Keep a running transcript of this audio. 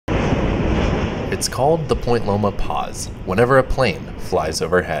It's called the Point Loma pause whenever a plane flies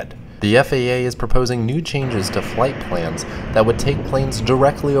overhead. The FAA is proposing new changes to flight plans that would take planes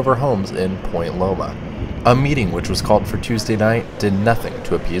directly over homes in Point Loma. A meeting which was called for Tuesday night did nothing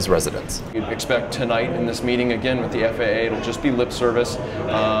to appease residents. You'd expect tonight in this meeting again with the FAA, it'll just be lip service,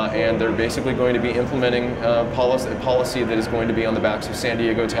 and they're basically going to be implementing a policy that is going to be on the backs of San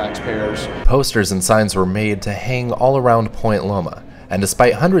Diego taxpayers. Posters and signs were made to hang all around Point Loma, and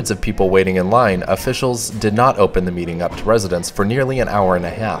despite hundreds of people waiting in line, officials did not open the meeting up to residents for nearly an hour and a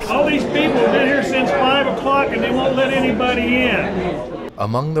half. All these people have been here since 5 o'clock and they won't let anybody in.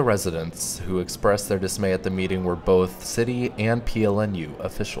 Among the residents who expressed their dismay at the meeting were both city and PLNU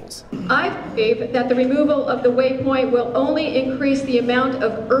officials. I believe that the removal of the waypoint will only increase the amount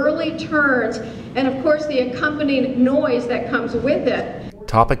of early turns and of course the accompanying noise that comes with it.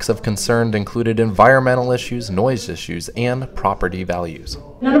 Topics of concern included environmental issues, noise issues, and property values.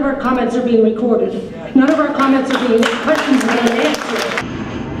 None of our comments are being recorded. None of our comments are being questions are being answered.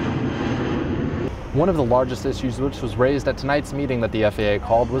 One of the largest issues which was raised at tonight's meeting that the FAA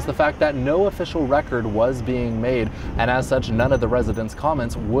called was the fact that no official record was being made, and as such, none of the residents'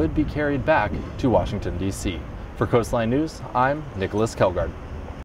 comments would be carried back to Washington, D.C. For Coastline News, I'm Nicholas Kelgard.